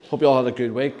Hope you all had a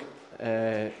good week.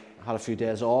 Had a few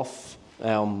days off.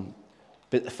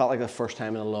 But it felt like the first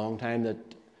time in a long time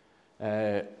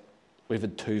that we've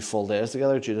had 2 full days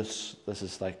together. Judith's, this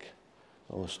is like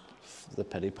almost the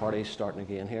pity party starting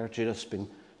again here. Judith's been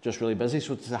just really busy,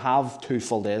 so to have 2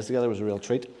 full days together was a real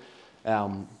treat.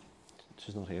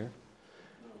 She's not here.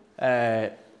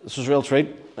 This was a real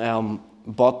treat,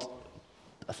 but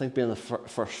I think being the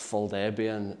first full day,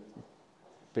 being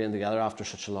together after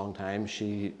such a long time,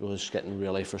 she was getting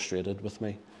really frustrated with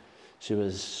me. She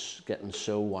was getting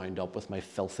so wound up with my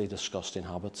filthy, disgusting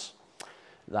habits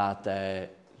that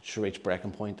she reached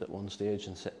breaking point at one stage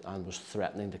and was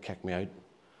threatening to kick me out.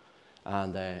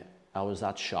 And I was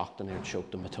that shocked, and I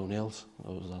choked on my toenails.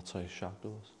 That's how shocked I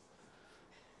was.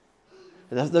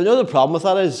 The problem with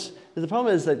that is, the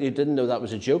problem is that you didn't know that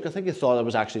was a joke. I think you thought I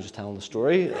was actually just telling the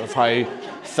story of how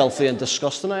filthy and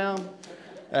disgusting I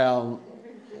am.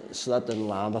 So that didn't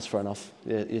land. That's fair enough.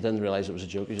 You didn't realise it was a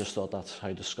joke. You just thought that's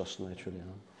how disgusting I truly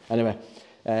am. Anyway,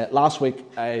 last week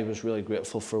I was really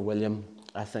grateful for William.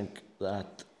 I think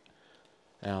that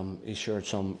he shared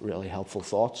some really helpful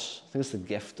thoughts. I think it's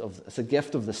the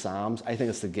gift of the Psalms. I think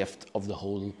it's the gift of the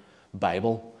whole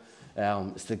Bible.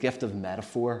 It's the gift of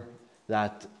metaphor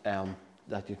that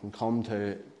you can come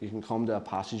to. You can come to a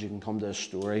passage. You can come to a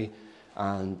story,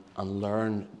 and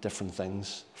learn different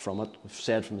things from it. We've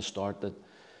said from the start that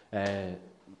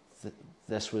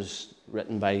this was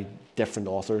written by different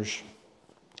authors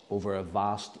over a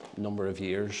vast number of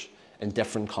years in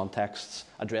different contexts,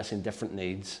 addressing different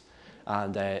needs,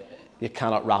 and you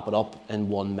cannot wrap it up in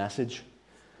one message.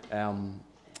 And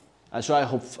so I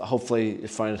hopefully you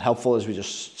found it helpful as we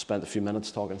just spent a few minutes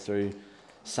talking through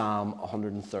Psalm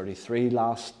 133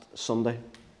 last Sunday.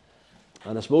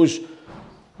 And I suppose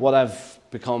what I've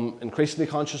become increasingly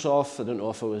conscious of, I don't know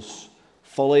if I was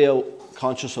fully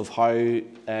conscious of how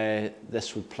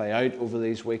this would play out over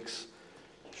these weeks.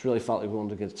 Just really felt like we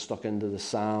wanted to get stuck into the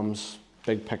Psalms,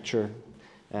 big picture,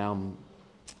 and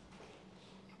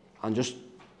just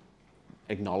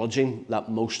acknowledging that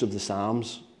most of the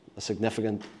Psalms, a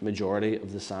significant majority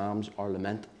of the Psalms, are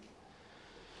lament.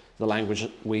 The language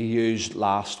we used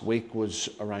last week was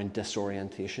around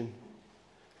disorientation,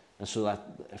 and so that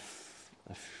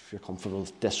if you're comfortable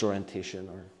with disorientation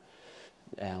or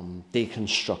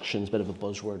deconstruction, is a bit of a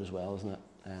buzzword as well, isn't it?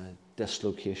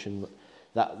 Dislocation.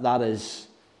 That is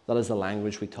the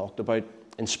language we talked about,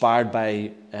 inspired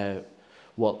by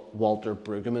what Walter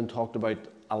Brueggemann talked about: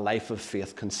 a life of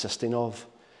faith consisting of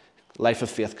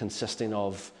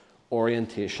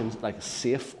orientation, like a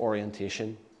safe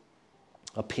orientation,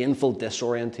 a painful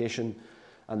disorientation,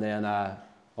 and then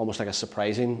almost like a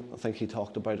surprising. I think he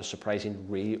talked about a surprising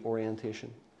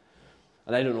reorientation.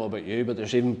 And I don't know about you, but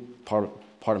there's even part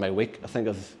of my week, I think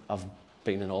I've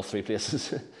been in all 3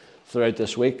 places throughout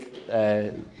this week.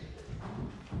 And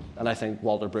I think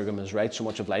Walter Brueggemann is right. So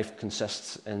much of life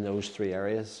consists in those 3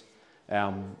 areas.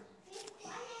 And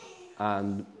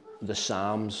the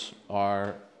Psalms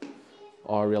are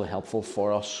really helpful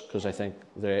for us, because I think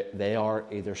they are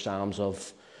either Psalms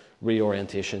of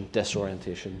reorientation,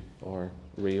 disorientation, or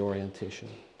reorientation.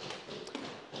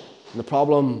 And the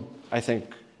problem, I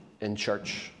think, in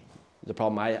church, the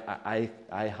problem I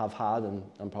have had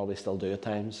and probably still do at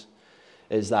times,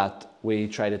 is that we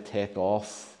try to take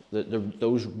off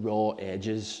those raw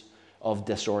edges of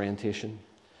disorientation,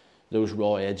 those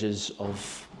raw edges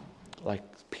of like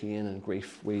pain and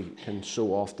grief. We can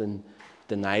so often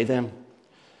deny them.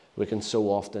 We can so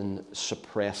often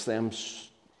suppress them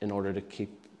in order to keep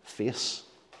face,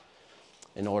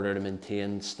 in order to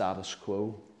maintain status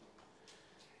quo,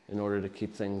 in order to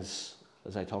keep things,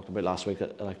 as I talked about last week,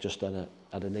 like just at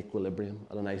an equilibrium,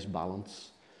 at a nice balance,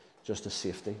 just a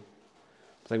safety.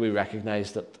 I think we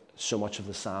recognise that so much of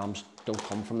the Psalms don't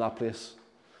come from that place.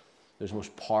 Those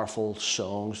most powerful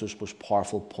songs, those most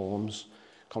powerful poems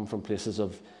come from places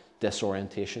of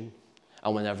disorientation.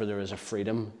 And whenever there is a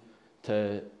freedom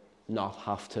to not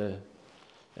have to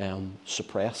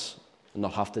suppress, and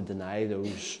not have to deny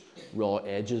those raw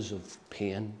edges of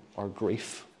pain or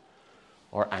grief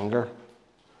or anger,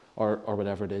 or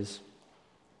whatever it is.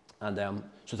 And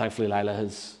so thankfully Lila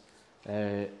is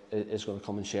going to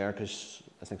come and share, because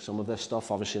I think some of this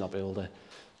stuff, obviously not be able to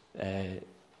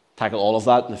tackle all of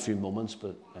that in a few moments,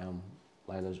 but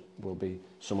Lila will be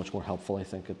so much more helpful, I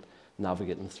think, at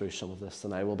navigating through some of this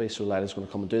than I will be. So Lila's going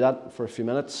to come and do that for a few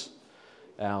minutes.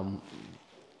 I'm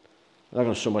not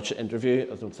going to so much interview.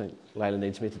 I don't think Lila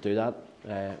needs me to do that,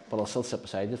 but I'll still sit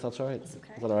beside you if that's all right. That's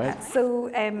okay. Is that all right?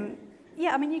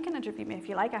 Yeah, I mean, you can interview me if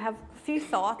you like. I have a few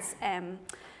thoughts.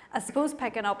 I suppose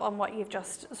picking up on what you've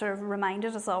just sort of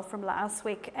reminded us of from last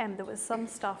week, there was some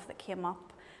stuff that came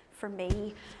up for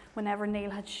me whenever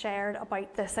Neil had shared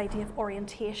about this idea of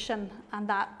orientation and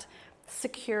that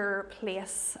secure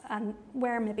place, and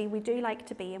where maybe we do like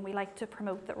to be and we like to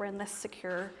promote that we're in this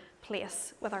secure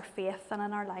place with our faith and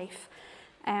in our life.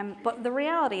 But the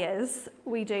reality is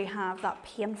we do have that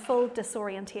painful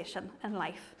disorientation in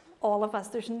life. All of us,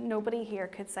 there's nobody here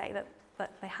could say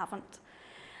that they haven't.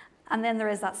 And then there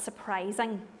is that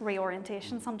surprising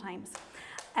reorientation sometimes.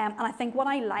 And I think what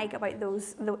I like about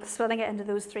splitting it into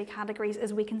those three categories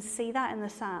is we can see that in the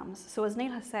Psalms. So as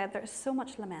Neil has said, there's so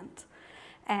much lament.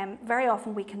 Very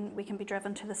often we can be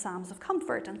driven to the Psalms of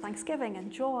comfort and thanksgiving and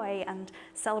joy and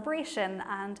celebration,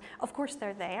 and of course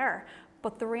they're there.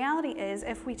 But the reality is,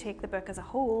 if we take the book as a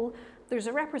whole, there's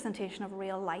a representation of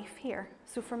real life here.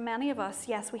 So for many of us,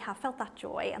 yes, we have felt that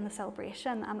joy and the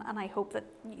celebration, and I hope that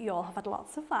you all have had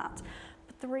lots of that.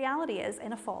 But the reality is,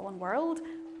 in a fallen world,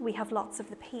 we have lots of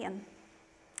the pain.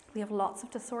 We have lots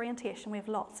of disorientation. We have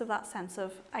lots of that sense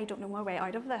of, I don't know my way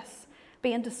out of this.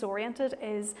 Being disoriented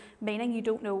is meaning you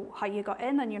don't know how you got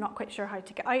in and you're not quite sure how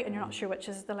to get out and you're not sure which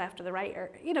is the left or the right, or,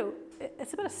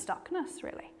 it's a bit of stuckness,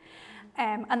 really.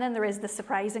 And then there is the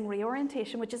surprising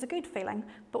reorientation, which is a good feeling,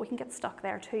 but we can get stuck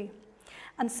there too.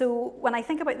 And so when I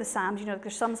think about the Psalms,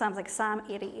 there's some Psalms like Psalm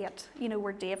 88,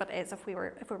 where David is, if we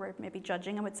were maybe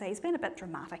judging, I would say he's been a bit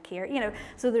dramatic here,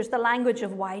 So there's the language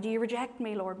of, why do you reject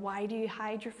me, Lord? Why do you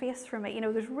hide your face from me?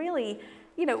 There's really,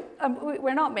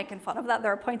 we're not making fun of that.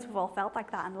 There are points we've all felt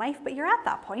like that in life, but you're at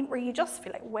that point where you just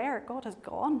feel like, where God has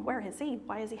gone? Where is he?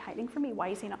 Why is he hiding from me? Why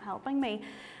is he not helping me?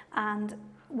 And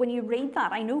when you read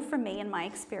that, I know for me, in my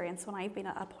experience, when I've been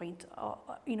at a point,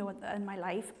 in my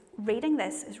life, reading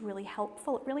this is really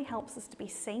helpful. It really helps us to be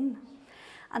seen.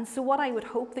 And so what I would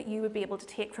hope that you would be able to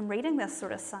take from reading this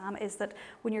sort of psalm is that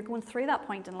when you're going through that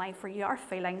point in life where you are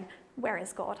feeling, where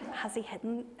is God? Has he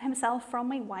hidden himself from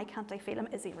me? Why can't I feel him?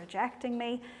 Is he rejecting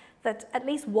me? That at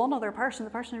least one other person, the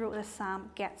person who wrote this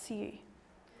psalm, gets you.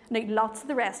 Now, lots of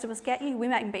the rest of us get you. We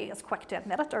mightn't be as quick to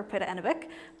admit it or put it in a book,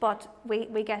 but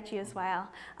we get you as well.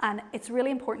 And it's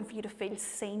really important for you to feel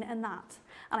seen in that.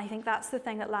 And I think that's the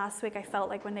thing that last week I felt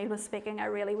like when Neil was speaking, I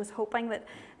really was hoping that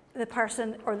the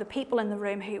person or the people in the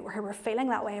room who were feeling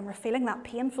that way and were feeling that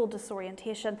painful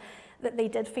disorientation, that they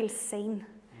did feel seen,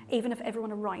 even if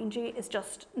everyone around you is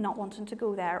just not wanting to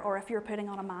go there, or if you're putting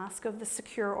on a mask of the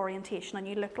secure orientation and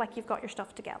you look like you've got your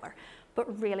stuff together,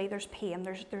 but really there's pain,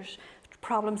 there's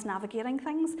problems navigating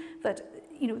things, that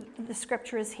the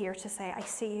scripture is here to say, I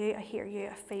see you, I hear you,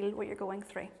 I feel what you're going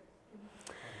through.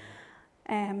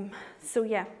 So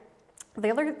yeah, the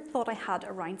other thought I had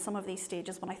around some of these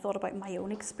stages when I thought about my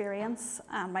own experience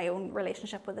and my own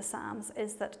relationship with the Psalms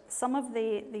is that some of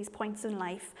these points in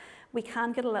life, we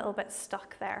can get a little bit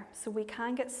stuck there. So we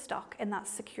can get stuck in that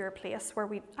secure place where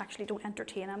we actually don't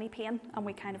entertain any pain and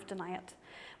we kind of deny it.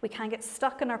 We can get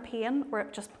stuck in our pain where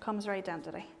it just becomes our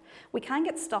identity. We can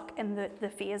get stuck in the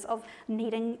phase of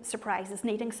needing surprises,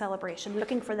 needing celebration,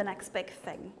 looking for the next big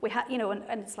thing.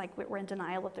 And it's like we're in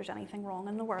denial that there's anything wrong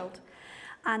in the world.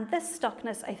 And this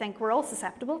stuckness, I think we're all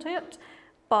susceptible to it,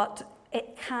 but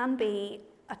it can be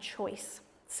a choice.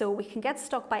 So we can get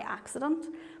stuck by accident.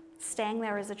 Staying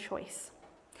there is a choice.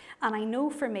 And I know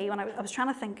for me, when I was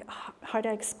trying to think, how do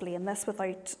I explain this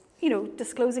without,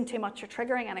 disclosing too much or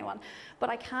triggering anyone? But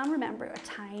I can remember a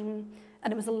time,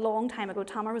 and it was a long time ago.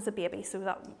 Tamar was a baby, so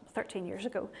that 13 years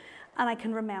ago. And I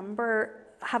can remember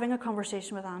having a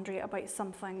conversation with Andrea about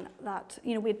something that,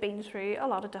 we'd been through a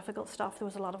lot of difficult stuff. There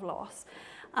was a lot of loss.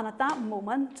 And at that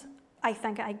moment, I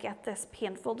think I get this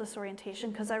painful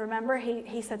disorientation, because I remember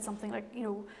he said something like,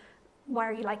 why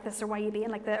are you like this, or why are you being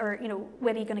like that, or,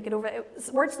 when are you going to get over it? It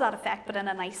was words to that effect, but in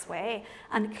a nice way.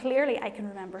 And clearly I can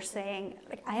remember saying,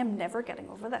 I am never getting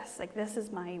over this. This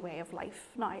is my way of life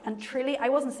now. And truly, I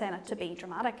wasn't saying it to be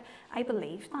dramatic. I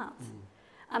believe that.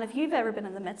 And if you've ever been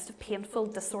in the midst of painful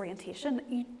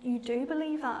disorientation, you do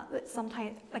believe that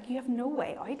sometimes, you have no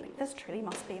way out. This truly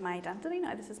must be my identity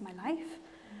now. This is my life.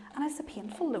 And it's a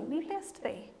painful, lonely place to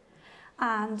be.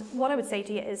 And what I would say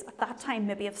to you is, at that time,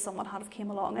 maybe if someone had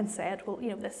come along and said, well,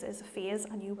 this is a phase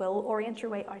and you will orient your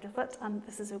way out of it and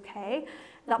this is okay,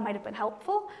 that might have been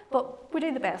helpful. But we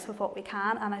do the best with what we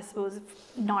can. And I suppose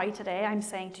now, today, I'm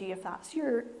saying to you, if that's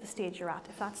the stage you're at,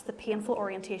 if that's the painful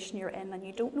orientation you're in and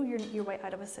you don't know your way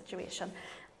out of a situation,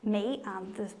 me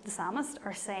and the psalmist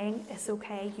are saying, it's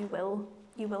okay, you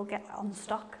will get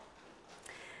unstuck.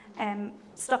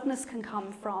 Stuckness can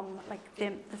come from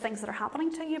the things that are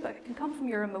happening to you, but it can come from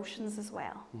your emotions as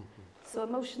well. Mm-hmm. So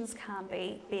emotions can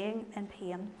be being in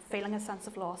pain, feeling a sense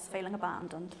of loss, feeling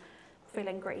abandoned,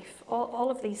 feeling grief.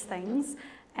 All of these things,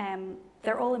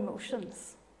 they're all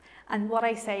emotions. And what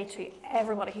I say to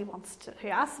everybody who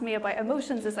asks me about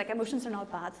emotions is like, emotions are not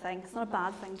a bad thing. It's not a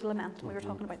bad thing to lament. And we were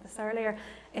talking about this earlier.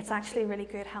 It's actually a really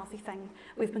good, healthy thing.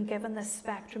 We've been given this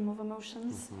spectrum of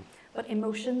emotions, but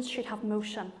emotions should have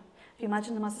motion. If you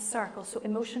imagine them as a circle, so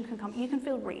emotion can come. You can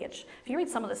feel rage. If you read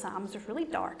some of the Psalms, there's really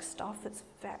dark stuff that's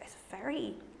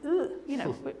very,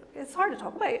 it's hard to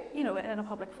talk about, in a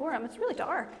public forum. It's really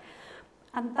dark.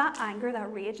 And that anger,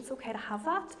 that rage, it's okay to have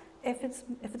that if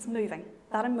it's moving.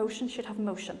 That emotion should have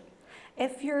motion.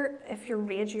 If your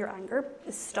rage, your anger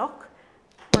is stuck,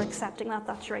 we're accepting that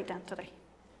that's your identity.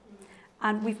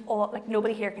 And we've all,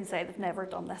 nobody here can say they've never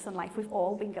done this in life. We've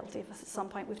all been guilty of this at some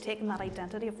point. We've taken that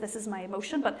identity of this is my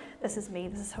emotion, but this is me,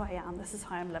 this is who I am, this is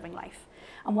how I'm living life.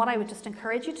 And what I would just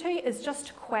encourage you to is just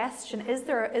to question, is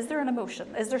there an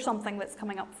emotion? Is there something that's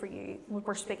coming up for you?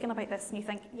 We're speaking about this and you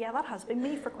think, yeah, that has been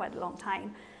me for quite a long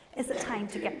time. Is it time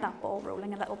to get that ball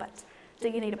rolling a little bit? Do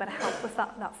you need a bit of help with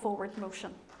that forward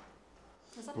motion?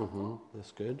 Is that helpful?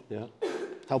 That's good, yeah.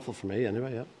 Helpful for me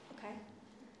anyway, yeah.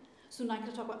 So now can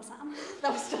I talk about the Psalm?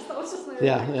 That was just my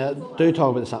Yeah. Do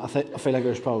talk about the Psalm. I feel like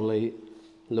there's probably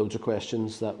loads of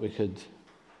questions that we could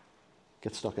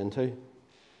get stuck into,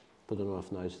 but I don't know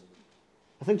if now's.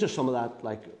 I think just some of that,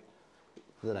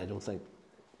 that I don't think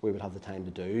we would have the time to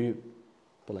do,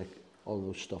 but all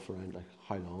those stuff around,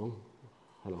 how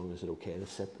long is it okay to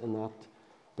sit in that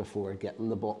before getting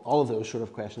the ball? All of those sort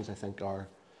of questions I think are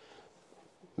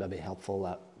maybe helpful,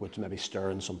 that would maybe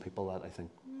stir in some people that I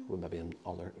think would maybe in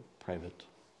other private,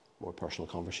 more personal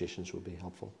conversations would be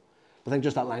helpful. I think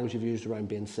just that language you've used around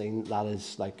being seen, that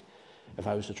is if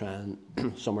I was to try and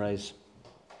summarise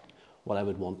what I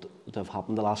would want to have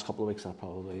happened the last couple of weeks, that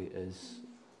probably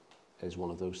is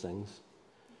one of those things.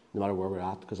 No matter where we're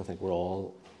at, because I think we're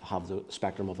all have the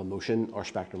spectrum of emotion or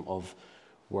spectrum of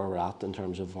where we're at in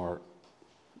terms of our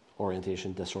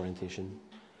orientation, disorientation,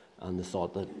 and the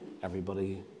thought that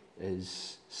everybody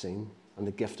is seen. And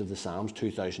the gift of the Psalms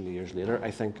 2,000 years later,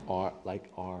 I think, are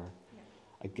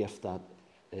a gift that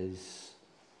is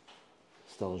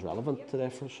still as relevant today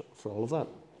for all of that.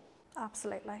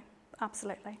 Absolutely.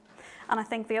 And I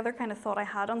think the other kind of thought I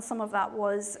had on some of that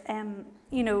was,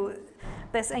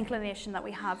 this inclination that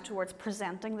we have towards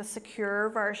presenting the secure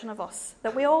version of us,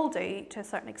 that we all do to a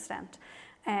certain extent.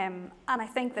 And I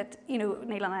think that, Neil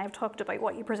and I have talked about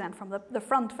what you present from the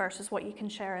front versus what you can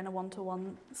share in a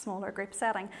one-to-one smaller group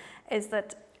setting, is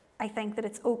that I think that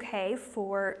it's okay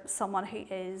for someone who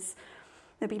is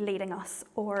maybe leading us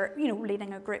or,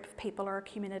 leading a group of people or a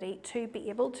community to be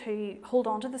able to hold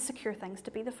on to the secure things,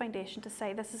 to be the foundation, to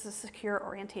say this is a secure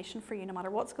orientation for you no matter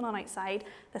what's going on outside,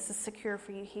 this is secure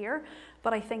for you here.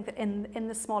 But I think that in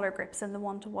the smaller groups, in the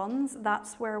one-to-ones,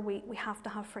 that's where we have to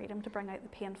have freedom to bring out the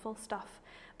painful stuff,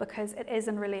 because it is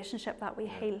in relationship that we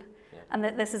heal. Yeah. And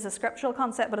this is a scriptural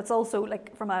concept, but it's also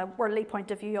from a worldly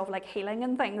point of view of healing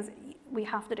and things, we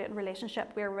have to do it in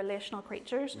relationship. We're relational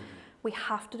creatures. Mm-hmm. We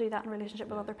have to do that in relationship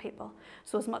with other people.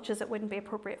 So as much as it wouldn't be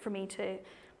appropriate for me to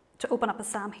open up a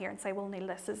psalm here and say, well,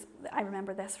 Neil, I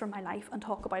remember this from my life, and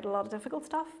talk about a lot of difficult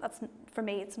stuff. For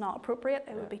me, it's not appropriate.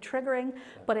 It would be triggering. Yeah.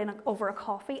 But over a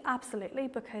coffee, absolutely,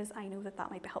 because I know that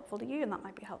might be helpful to you and that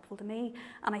might be helpful to me.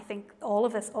 And I think all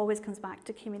of this always comes back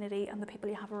to community and the people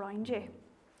you have around you.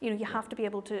 You have to be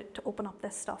able to open up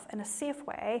this stuff in a safe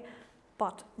way,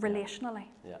 but relationally.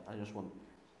 Yeah,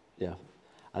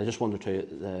 I just wonder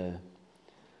too,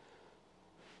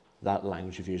 that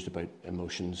language you've used about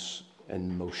emotions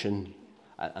in motion.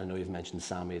 I know you've mentioned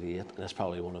Psalm 88, and that's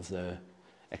probably one of the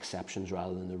exceptions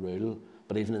rather than the rule.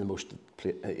 But even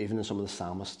in some of the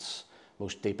psalmists'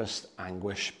 most deepest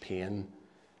anguish, pain,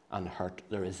 and hurt,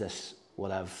 there is this,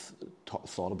 what I've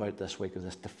thought about this week, of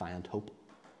this defiant hope.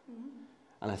 Mm-hmm.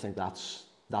 And I think that's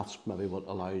maybe what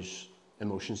allows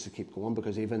emotions to keep going,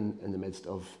 because even in the midst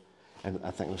of,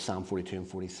 I think it was Psalm 42 and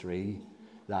 43,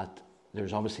 that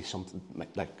there's obviously something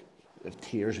if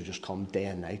tears would just come day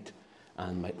and night,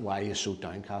 and why are you so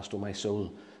downcast, O my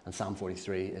soul? And Psalm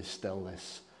 43 is still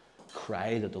this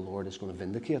cry that the Lord is going to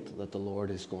vindicate, that the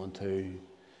Lord is going to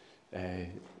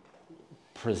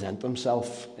present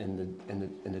himself in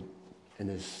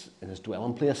his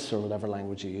dwelling place, or whatever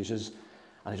language he uses.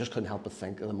 And I just couldn't help but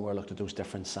think, the more I looked at those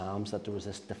different psalms, that there was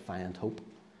this defiant hope,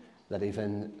 that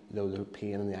even though the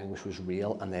pain and the anguish was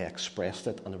real and they expressed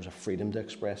it and there was a freedom to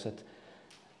express it,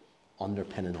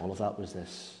 underpinning all of that was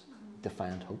this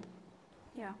defiant hope.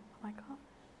 Yeah, I like that.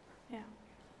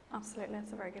 Yeah. Absolutely,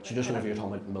 that's a very good way. So just whenever you're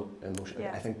talking about emotion,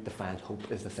 Yeah. I think defiant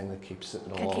hope is the thing that keeps it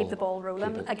Can all. keep the ball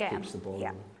rolling again. Keeps the ball Yeah.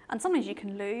 rolling. And sometimes you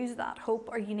can lose that hope,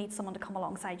 or you need someone to come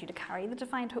alongside you to carry the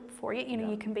defiant hope for you. You know,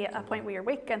 Yeah. you can be at a point where you're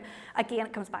weak, and again,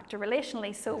 it comes back to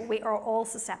relationally. So we are all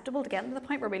susceptible to getting to the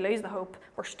point where we lose the hope,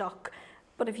 we're stuck.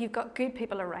 But if you've got good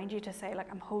people around you to say,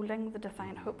 like, I'm holding the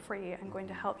defiant hope for you, I'm going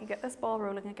to help you get this ball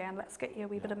rolling again, let's get you a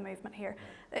wee bit of movement here.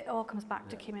 It all comes back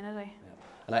to community.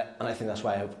 Yeah. And I think that's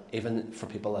why, even for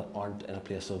people that aren't in a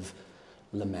place of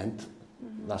lament,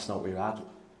 that's not where you're at.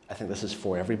 I think this is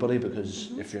for everybody,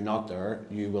 because if you're not there,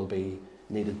 you will be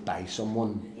needed by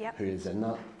someone who is in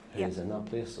that. Who's in that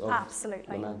place of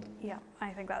lament. Yeah,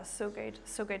 I think that's so good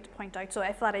to point out. So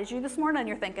if that is you this morning and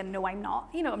you're thinking, no, I'm not,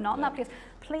 I'm not in that place,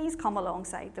 please come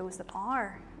alongside those that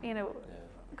are,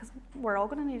 because we're all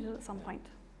going to need it at some point.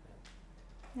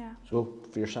 Yeah. So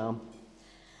for your psalm.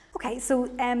 Okay, so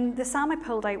the psalm I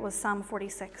pulled out was Psalm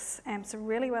 46. It's a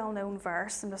really well-known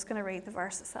verse. I'm just going to read the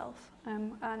verse itself.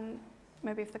 And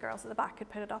maybe if the girls at the back could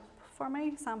put it up for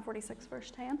me, Psalm 46, verse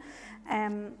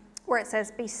 10. Where it says,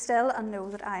 "Be still and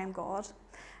know that I am God."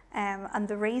 And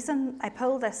the reason I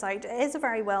pulled this out, it is a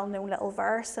very well-known little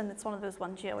verse, and it's one of those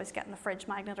ones you always get in a fridge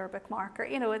magnet or a bookmarker.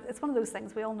 It's one of those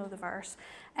things, we all know the verse.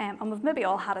 And we've maybe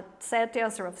all had it said to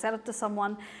us, or we've said it to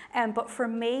someone. But for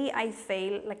me, I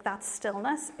feel like that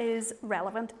stillness is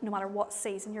relevant no matter what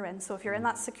season you're in. So if you're in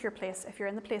that secure place, if you're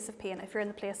in the place of pain, if you're in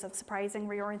the place of surprising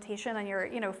reorientation and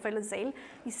you're full of zeal,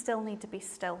 you still need to be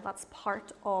still. That's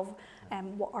part of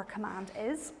what our command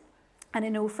is. And I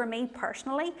know for me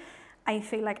personally, I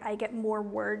feel like I get more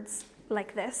words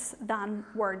like this than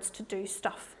words to do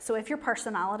stuff. So if your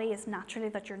personality is naturally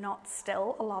that you're not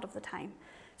still a lot of the time,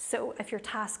 so if you're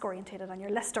task orientated and you're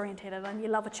list orientated and you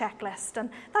love a checklist, and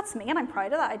that's me and I'm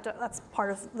proud of that, that's part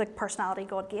of the personality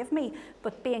God gave me,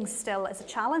 but being still is a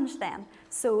challenge then.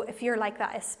 So if you're like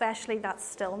that, especially that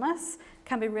stillness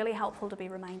can be really helpful to be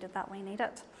reminded that we need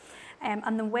it.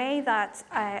 And the way that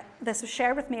this was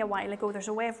shared with me a while ago, there's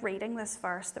a way of reading this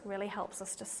verse that really helps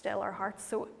us to still our hearts.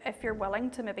 So if you're willing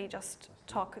to maybe just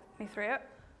talk me through it,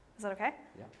 is that okay?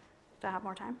 Yeah. Do I have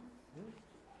more time?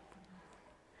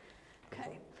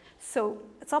 Okay. So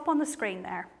it's up on the screen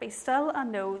there. Be still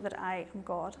and know that I am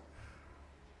God.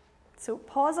 So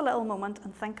pause a little moment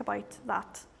and think about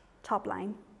that top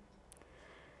line.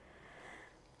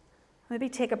 Maybe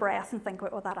take a breath and think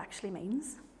about what that actually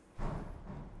means.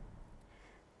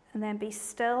 And then be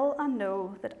still and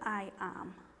know that I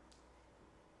am.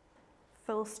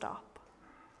 Full stop.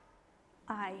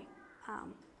 I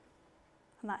am.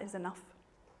 And that is enough.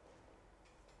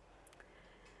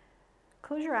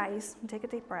 Close your eyes and take a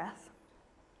deep breath.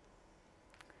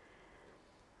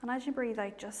 And as you breathe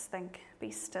out, just think, be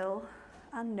still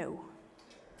and know.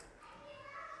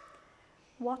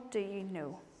 What do you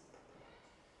know?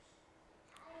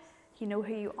 You know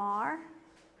who you are.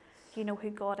 You know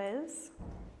who God is.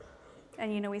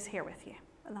 And you know He's here with you.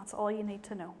 And that's all you need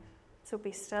to know. So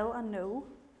be still and know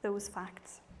those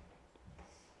facts.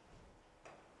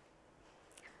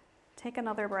 Take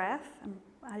another breath, and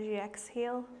as you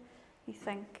exhale, you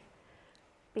think,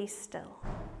 be still.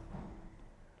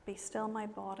 Be still my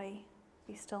body.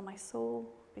 Be still my soul.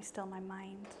 Be still my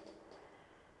mind.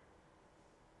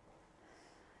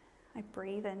 I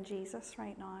breathe in Jesus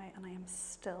right now, and I am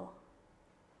still.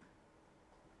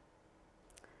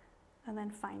 And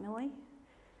then finally,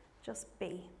 just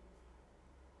be.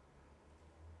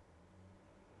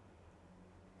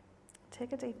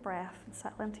 Take a deep breath and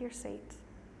settle into your seat.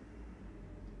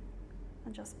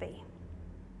 And just be.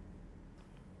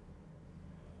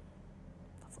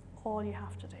 That's all you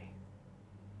have to do.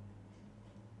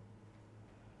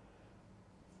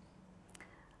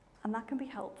 And that can be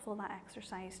helpful, that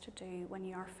exercise, to do when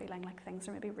you are feeling like things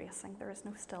are maybe racing. There is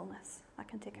no stillness. That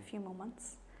can take a few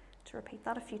moments. To repeat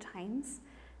that a few times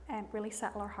and really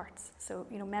settle our hearts. So,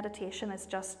 meditation is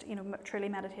just, truly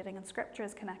meditating in Scripture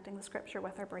is connecting the Scripture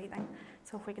with our breathing.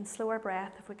 So if we can slow our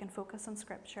breath, if we can focus on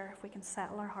Scripture, if we can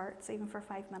settle our hearts even for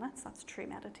 5 minutes, that's true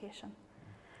meditation.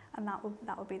 And that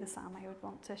would be the psalm I would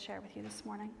want to share with you this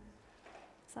morning.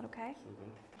 Is that okay?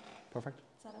 Perfect.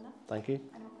 Is that enough? Thank you.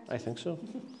 I think so.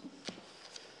 Thank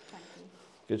you.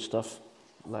 Good stuff.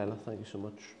 Lila, thank you so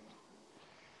much.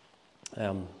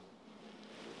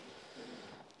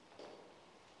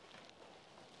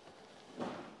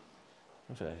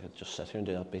 I feel like I could just sit here and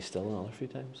do that, be still another few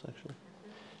times, actually.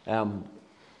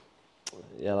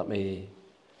 Let me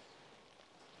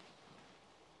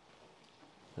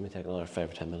take another 5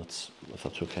 or 10 minutes, if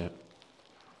that's okay.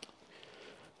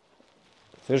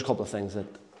 There's a couple of things that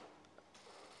I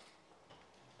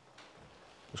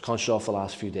was conscious of the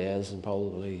last few days, and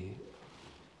probably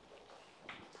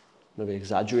maybe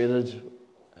exaggerated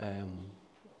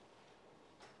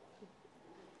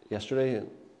yesterday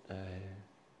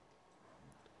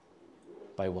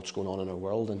by what's going on in our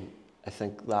world, and I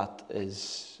think that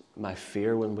is my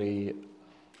fear when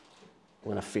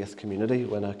a faith community,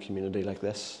 when a community like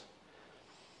this,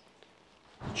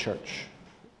 the church,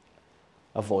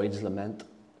 avoids lament.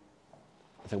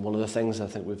 I think one of the things I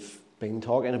think we've been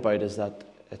talking about is that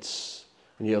it's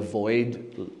when you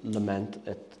avoid lament,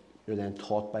 you're then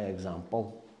taught by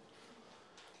example.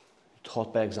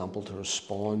 Taught by example to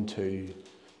respond to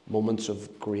moments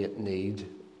of great need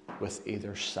with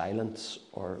either silence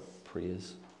or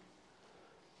praise.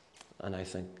 And I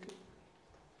think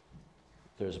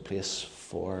there's a place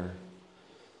for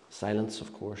silence,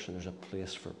 of course, and there's a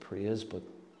place for praise, but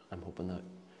I'm hoping that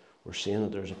we're seeing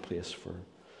that there's a place for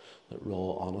that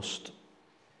raw, honest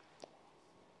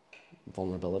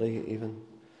vulnerability even.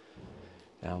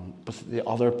 But the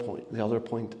other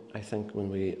point, I think, when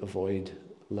we avoid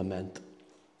lament,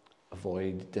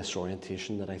 avoid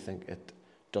disorientation, that I think it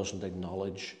doesn't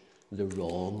acknowledge the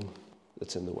wrong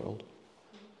that's in the world.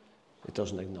 It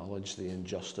doesn't acknowledge the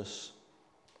injustice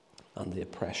and the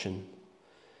oppression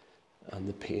and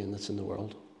the pain that's in the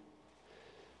world.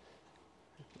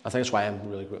 I think that's why I'm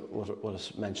really, what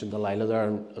was mentioned to Lila there,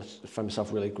 and I find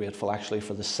myself really grateful actually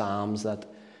for the Psalms that,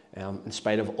 in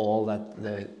spite of all that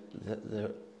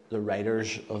the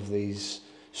writers of these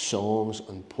songs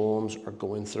and poems are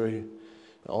going through,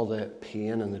 all the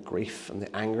pain and the grief and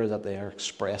the anger that they are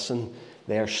expressing,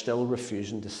 they are still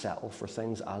refusing to settle for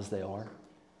things as they are.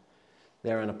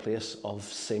 They're in a place of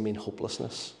seeming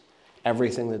hopelessness.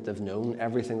 Everything that they've known,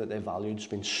 everything that they valued has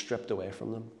been stripped away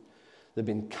from them. They've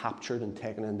been captured and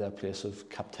taken into a place of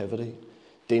captivity,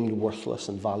 deemed worthless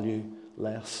and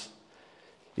valueless.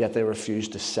 Yet they refuse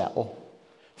to settle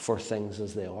for things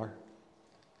as they are.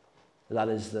 That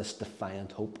is this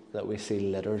defiant hope that we see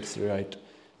littered throughout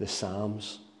the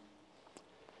Psalms.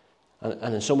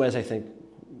 And in some ways I think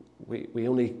we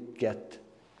only get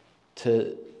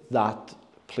to that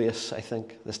place, I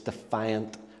think, this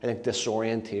defiant, I think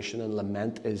disorientation and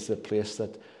lament is the place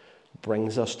that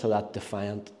brings us to that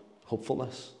defiant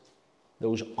hopefulness.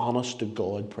 Those honest to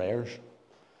God prayers.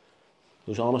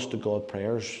 Those honest to God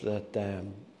prayers that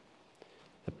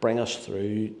bring us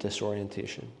through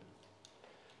disorientation.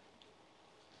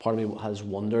 Part of me has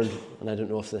wondered, and I don't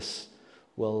know if this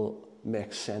will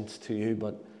make sense to you,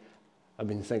 but I've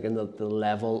been thinking that the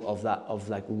level of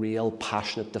like real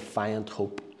passionate defiant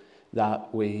hope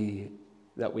that we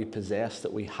possess,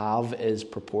 that we have, is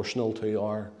proportional to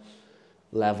our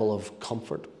level of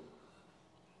comfort.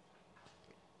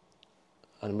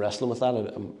 And I'm wrestling with that.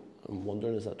 I'm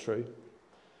wondering, is that true?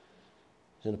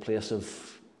 In a place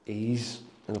of ease,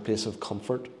 in a place of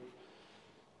comfort,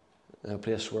 in a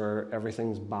place where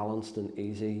everything's balanced and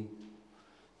easy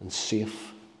and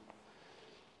safe,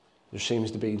 there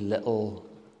seems to be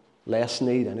less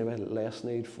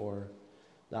need for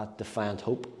that defiant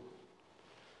hope.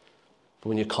 But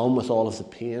when you come with all of the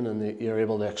pain and you're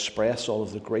able to express all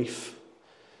of the grief,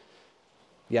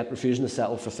 yet refusing to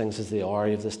settle for things as they are,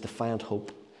 you have this defiant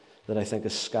hope that I think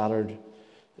is scattered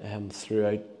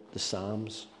throughout the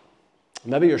Psalms.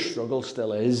 Maybe your struggle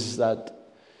still is that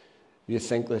you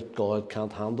think that God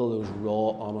can't handle those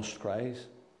raw, honest cries.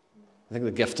 I think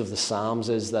the gift of the Psalms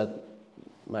is that,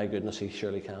 my goodness, he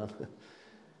surely can.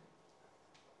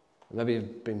 Maybe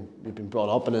you've been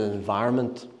brought up in an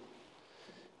environment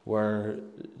where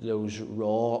those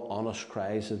raw, honest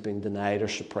cries have been denied or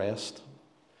suppressed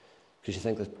because you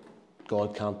think that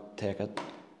God can't take it.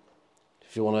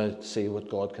 If you want to see what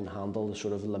God can handle, the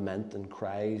sort of lament and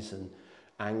cries and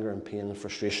anger and pain and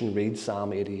frustration, read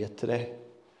Psalm 88 today.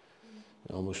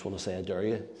 I almost want to say I dare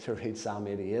you to read Psalm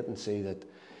 88 and see that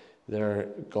there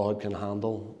God can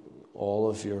handle all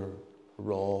of your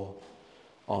raw,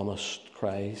 honest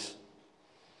cries.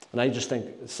 And I just think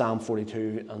Psalm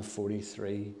 42 and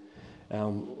 43,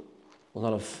 we'll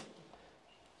not have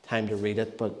time to read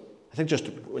it, but I think just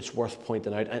it's worth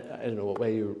pointing out. I don't know what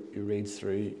way you read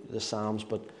through the Psalms,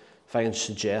 but if I can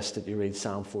suggest that you read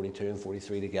Psalm 42 and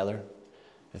 43 together,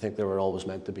 I think they were always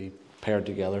meant to be paired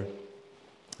together.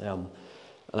 And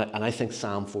I think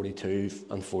Psalm 42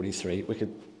 and 43,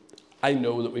 I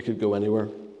know that we could go anywhere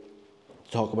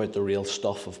to talk about the real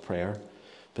stuff of prayer,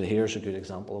 but here's a good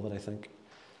example of it, I think.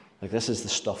 Like, this is the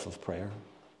stuff of prayer.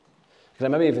 Can I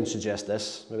maybe even suggest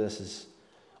this? Maybe this is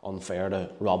unfair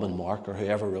to Robin Mark or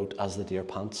whoever wrote As the Deer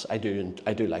Pants. I do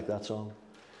like that song.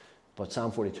 But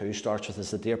Psalm 42 starts with,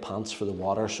 As the deer pants for the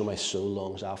water, so my soul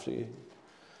longs after you.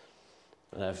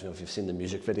 And if you've seen the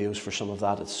music videos for some of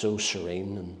that, it's so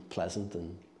serene and pleasant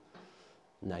and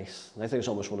nice. And I think it's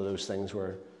almost one of those things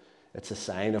where it's a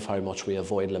sign of how much we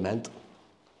avoid lament.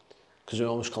 Because we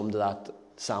almost come to that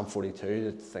Psalm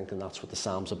 42 thinking that's what the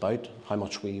Psalm's about, how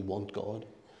much we want God,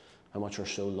 how much our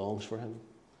soul longs for him,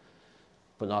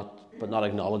 but not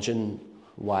acknowledging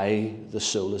why the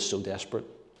soul is so desperate.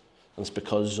 And it's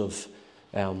because of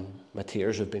my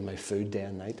tears have been my food day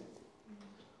and night.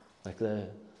 Like the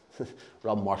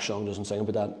Rob Mark song doesn't sing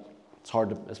about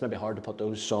that. It's maybe hard to put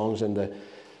those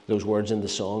words into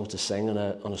songs to sing on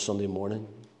a Sunday morning.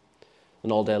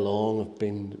 And all day long I've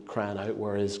been crying out,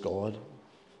 where is God?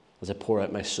 As I pour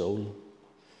out my soul.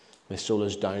 My soul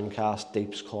is downcast,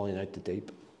 deep's calling out to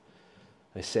deep.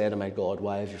 I say to my God,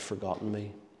 why have you forgotten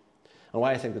me? And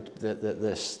why I think that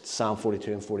this Psalm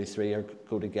 42 and 43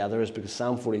 go together is because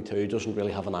Psalm 42 doesn't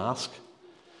really have an ask.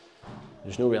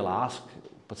 There's no real ask,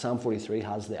 but Psalm 43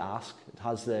 has the ask. It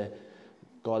has the,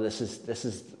 God, this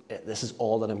is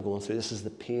all that I'm going through. This is the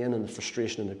pain and the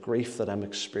frustration and the grief that I'm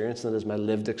experiencing. That is my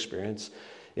lived experience.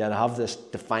 Yet I have this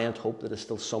defiant hope that is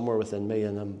still somewhere within me,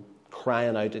 and I'm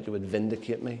crying out that you would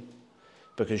vindicate me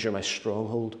because you're my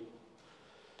stronghold.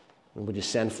 And would you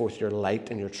send forth your light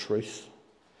and your truth,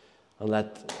 and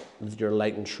let your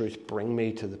light and truth bring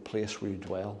me to the place where you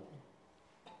dwell.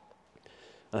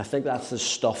 And I think that's the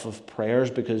stuff of prayers,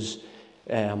 because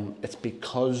it's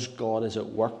because God is at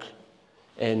work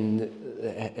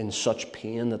in such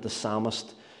pain that the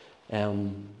psalmist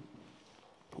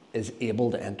is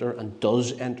able to enter and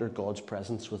does enter God's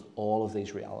presence with all of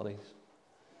these realities,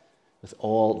 with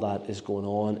all that is going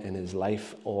on in his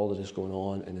life, all that is going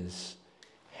on in his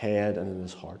head and in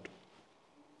his heart.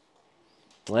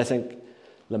 And I think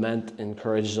lament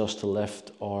encourages us to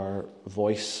lift our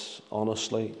voice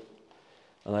honestly,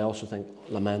 and I also think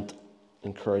lament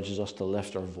encourages us to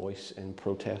lift our voice in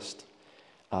protest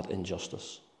at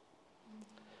injustice.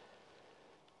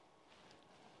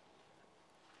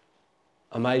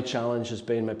 And my challenge has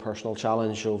been, my personal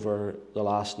challenge over the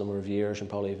last number of years, and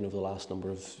probably even over the last number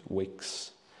of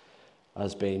weeks,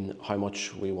 has been how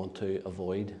much we want to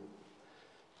avoid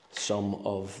some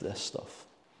of this stuff.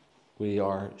 We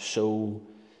are so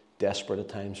desperate at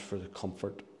times for the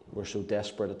comfort. We're so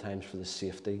desperate at times for the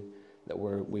safety that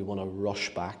we want to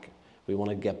rush back. We want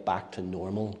to get back to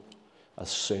normal as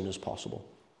soon as possible.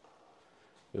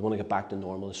 We want to get back to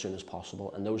normal as soon as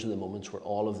possible. And those are the moments where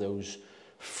all of those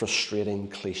frustrating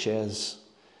cliches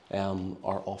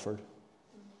are offered.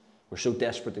 We're so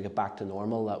desperate to get back to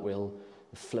normal that we'll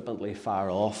flippantly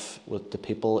fire off with the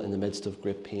people in the midst of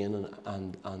great pain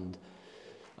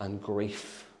and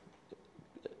grief.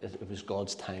 It was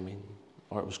God's timing,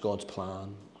 or it was God's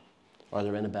plan, or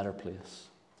they're in a better place.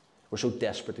 We're so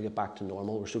desperate to get back to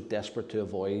normal. We're so desperate to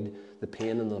avoid the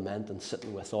pain and the lament and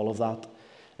sitting with all of that,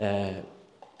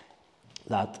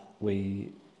 that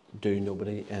we do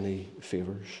nobody any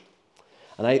favours.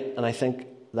 And I think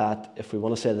that if we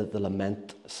want to say that the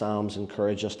lament psalms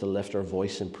encourage us to lift our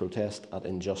voice in protest at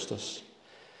injustice,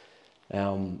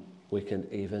 we can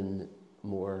even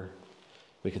more,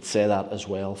 we could say that as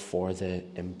well for the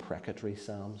imprecatory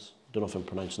psalms. I don't know if I'm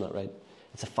pronouncing that right.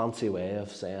 It's a fancy way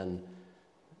of saying,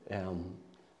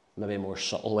 maybe a more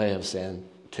subtle way of saying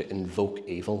to invoke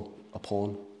evil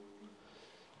upon.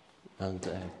 And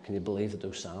can you believe that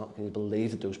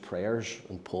those prayers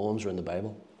and poems are in the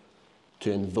Bible?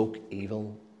 To invoke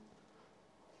evil.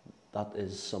 That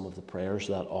is some of the prayers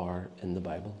that are in the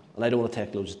Bible. And I don't want to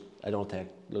take loads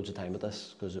of time with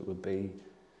this, because it would be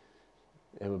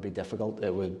difficult.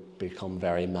 It would become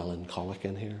very melancholic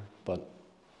in here,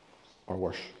 or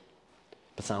worse.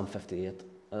 But Psalm 58.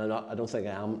 And I don't think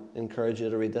I am encouraging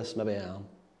you to read this. Maybe I am.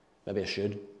 Maybe I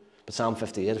should. But Psalm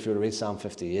 58, if you were to read Psalm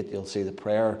 58, you'll see the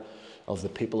prayer of the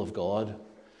people of God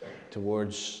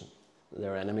towards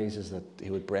their enemies is that he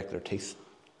would break their teeth.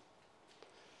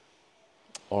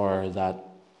 Or that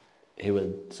he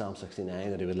would, Psalm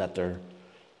 69, that he would let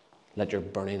your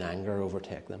burning anger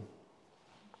overtake them.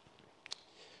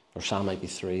 Or Psalm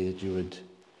 93, that you would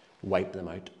wipe them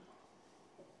out.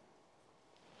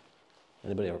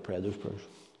 Anybody ever prayed those prayers?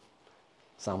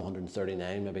 Psalm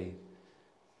 139 maybe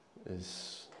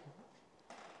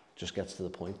just gets to the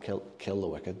point. Kill the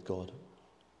wicked, God.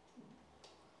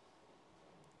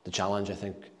 The challenge, I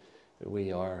think,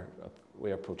 we are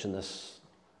approaching this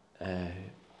in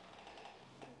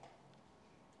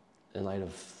light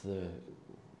of the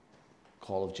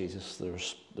call of Jesus, the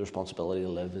responsibility to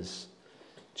live as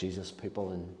Jesus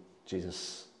people, and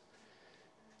Jesus'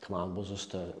 command was us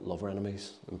to love our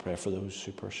enemies and pray for those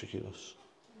who persecute us.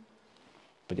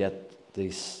 But yet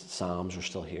these psalms are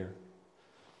still here.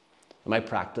 In my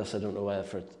practice, I don't know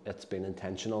whether it's been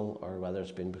intentional or whether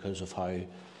it's been because of how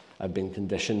I've been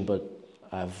conditioned, but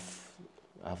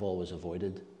I've always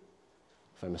avoided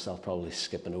found myself probably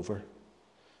skipping over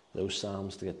those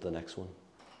Psalms to get to the next one.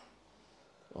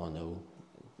 Oh no,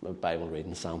 my Bible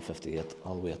reading, Psalm 58,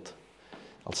 I'll wait.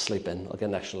 I'll sleep in, I'll get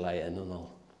an extra lie in, and I'll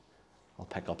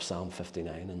pick up Psalm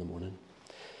 59 in the morning.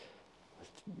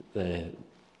 The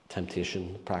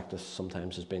temptation practice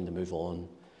sometimes has been to move on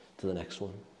to the next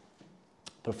one.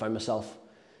 But I found myself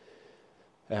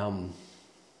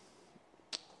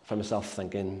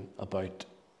thinking about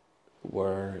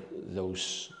where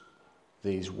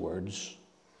these words,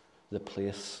 the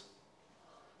place,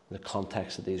 the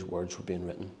context that these words were being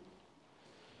written.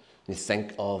 You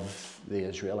think of the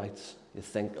Israelites, you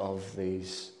think of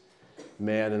these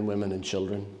men and women and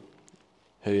children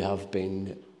who have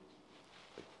been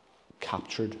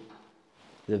captured.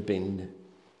 They've been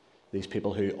these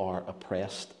people who are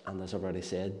oppressed and, as I've already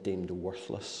said, deemed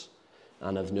worthless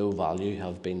and of no value,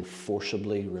 have been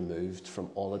forcibly removed from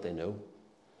all that they know.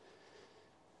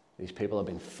 These people have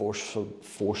been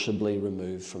forcibly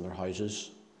removed from their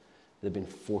houses. They've been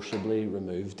forcibly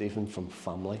removed even from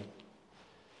family.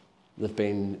 They've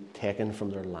been taken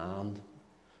from their land.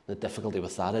 The difficulty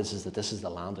with that is that this is the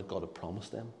land that God had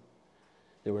promised them.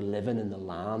 They were living in the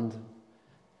land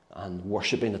and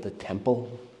worshipping at the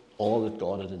temple, all that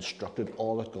God had instructed,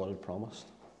 all that God had promised.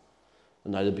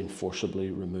 And now they've been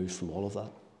forcibly removed from all of that.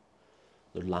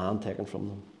 Their land taken from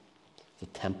them, the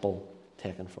temple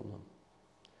taken from them.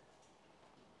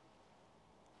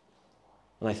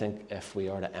 And I think if we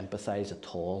are to empathise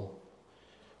at all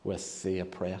with the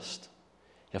oppressed,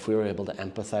 if we were able to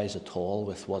empathise at all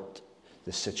with what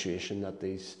the situation that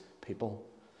these people,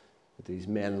 that these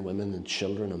men and women and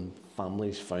children and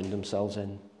families found themselves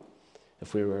in, I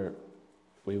think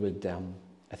we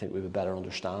would better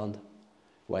understand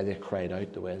why they cried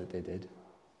out the way that they did.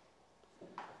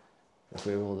 If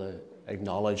we were able to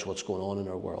acknowledge what's going on in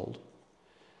our world,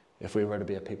 if we were to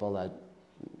be a people that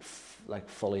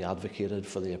fully advocated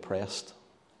for the oppressed,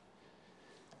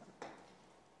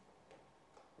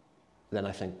 then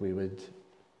I think we would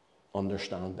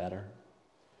understand better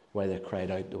why they cried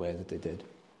out the way that they did.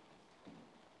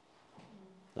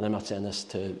 And I'm not saying this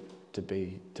to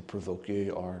provoke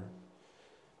you,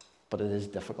 but it is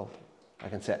difficult. I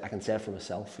can say it for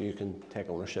myself. You can take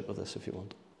ownership of this if you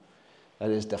want. It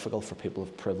is difficult for people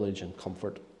of privilege and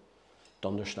comfort to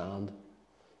understand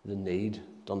the need,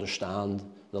 to understand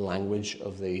the language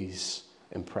of these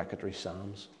imprecatory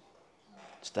psalms.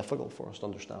 It's difficult for us to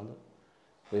understand it.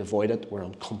 We avoid it, we're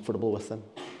uncomfortable with them,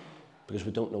 because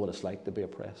we don't know what it's like to be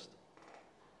oppressed.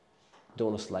 We don't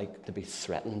know what it's like to be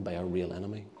threatened by a real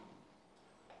enemy.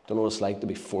 We don't know what it's like to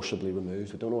be forcibly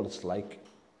removed. We don't know what it's like.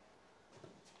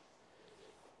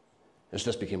 As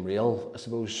this became real, I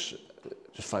suppose,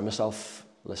 just found myself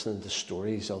listening to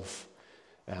stories of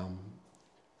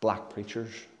black preachers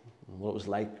and what it was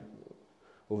like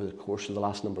over the course of the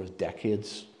last number of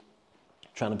decades,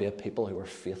 trying to be a people who were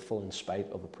faithful in spite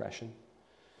of oppression,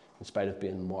 in spite of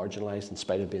being marginalised, in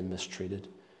spite of being mistreated,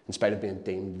 in spite of being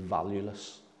deemed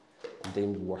valueless and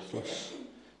deemed worthless,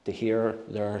 to hear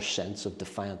their sense of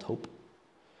defiant hope,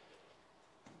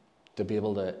 to be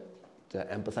able to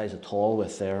empathise at all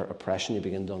with their oppression. You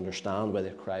begin to understand why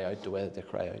they cry out the way that they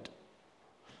cry out.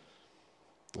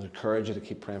 I encourage you to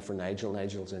keep praying for Nigel.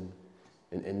 Nigel's in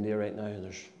India right now, and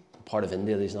there's a part of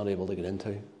India that he's not able to get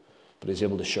into, but he's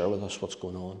able to share with us what's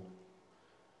going on.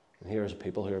 And here's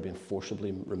people who are being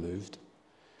forcibly removed.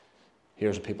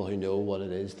 Here's people who know what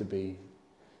it is to be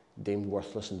deemed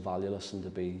worthless and valueless and to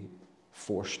be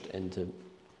forced into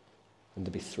and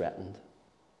to be threatened.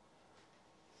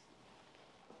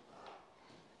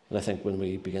 And I think when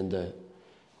we begin to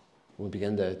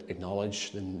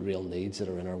acknowledge the real needs that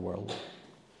are in our world,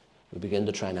 we begin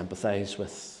to try and empathise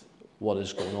with what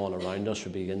is going on around us.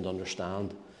 We begin to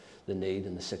understand the need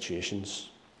and the situations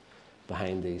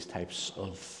behind these types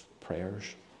of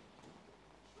prayers.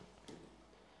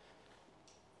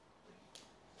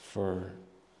 For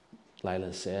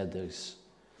Lila said,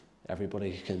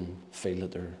 everybody can feel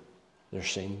that they're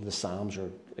seen. The Psalms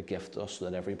are a gift to us so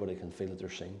that everybody can feel that they're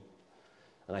seen.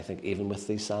 And I think even with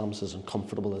these Psalms, as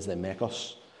uncomfortable as they make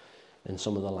us in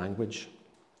some of the language,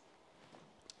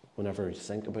 whenever you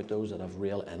think about those that have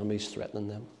real enemies threatening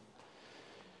them,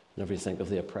 whenever you think of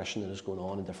the oppression that is going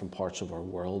on in different parts of our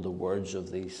world, the words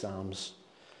of these Psalms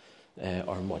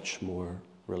are much more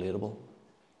relatable.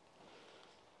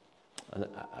 And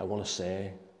I want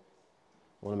to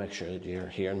make sure that you're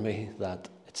hearing me, that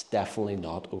it's definitely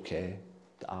not okay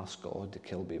to ask God to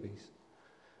kill babies.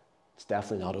 It's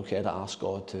definitely not okay to ask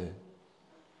God to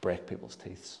break people's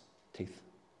teeth.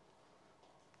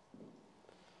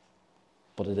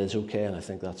 But it is okay, and I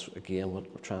think that's, again, what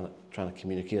we're trying to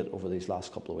communicate over these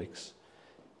last couple of weeks.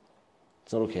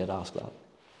 It's not okay to ask that.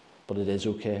 But it is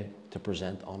okay to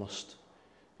present honest,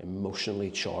 emotionally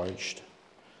charged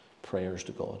prayers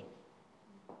to God.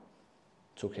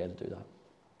 It's okay to do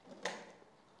that.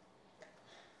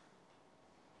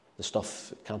 The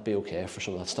stuff, it can't be okay for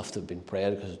some of that stuff to have been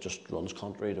prayed because it just runs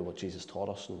contrary to what Jesus taught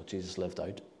us and what Jesus lived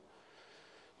out.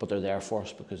 But they're there for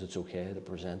us because it's okay to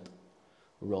present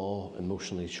raw,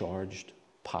 emotionally charged,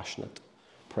 passionate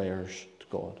prayers to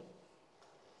God.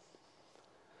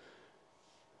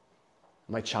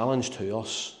 My challenge to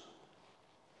us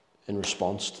in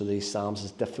response to these Psalms,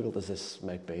 as difficult as this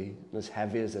might be, and as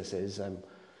heavy as this is, I'm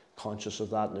conscious of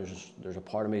that, and there's a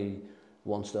part of me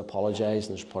wants to apologise,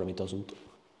 and there's a part of me doesn't.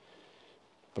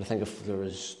 But I think if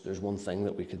there's one thing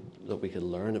that we could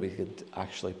learn, that we could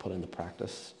actually put into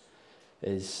practice,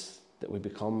 is that we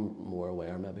become more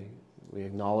aware. Maybe we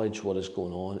acknowledge what is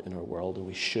going on in our world, and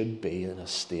we should be in a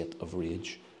state of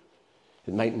rage.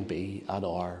 It mightn't be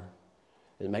our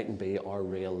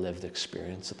real lived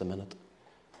experience at the minute,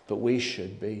 but we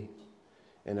should be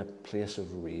in a place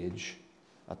of rage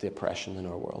at the oppression in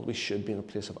our world. We should be in a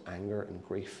place of anger and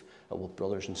grief at what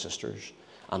brothers and sisters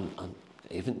and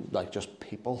even like just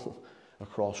people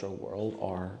across our world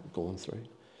are going through.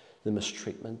 The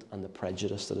mistreatment and the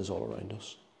prejudice that is all around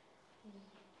us.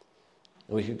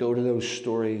 And we could go to those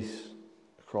stories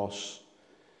across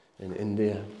in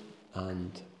India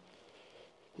and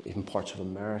even parts of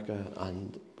America,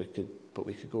 and we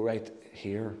could go right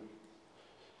here.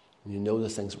 And you know the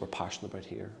things that we're passionate about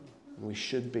here. And we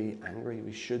should be angry,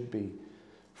 we should be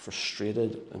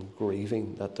frustrated and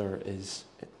grieving that there is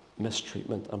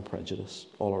mistreatment and prejudice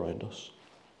all around us.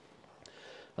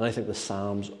 And I think the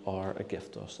Psalms are a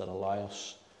gift to us that allow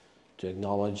us to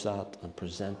acknowledge that and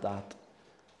present that,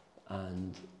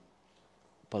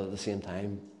 but at the same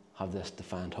time have this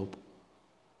defiant hope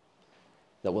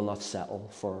that will not settle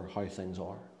for how things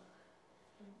are.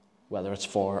 Whether it's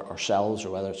for ourselves or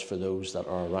whether it's for those that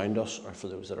are around us or for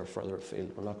those that are further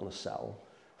afield, we're not going to settle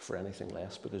for anything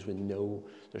less because we know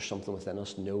there's something within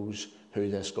us, knows who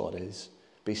this God is.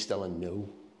 Be still and know.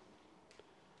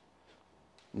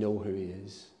 Know who he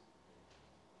is.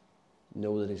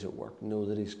 Know that he's at work. Know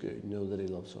that he's good. Know that he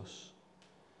loves us.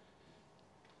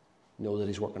 Know that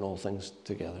he's working all things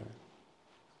together.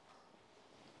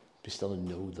 Be still and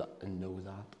know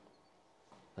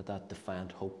that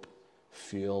defiant hope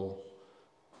fuel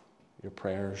your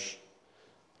prayers.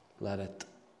 Let it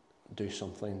do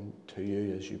something to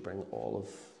you as you bring all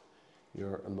of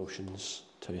your emotions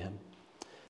to him.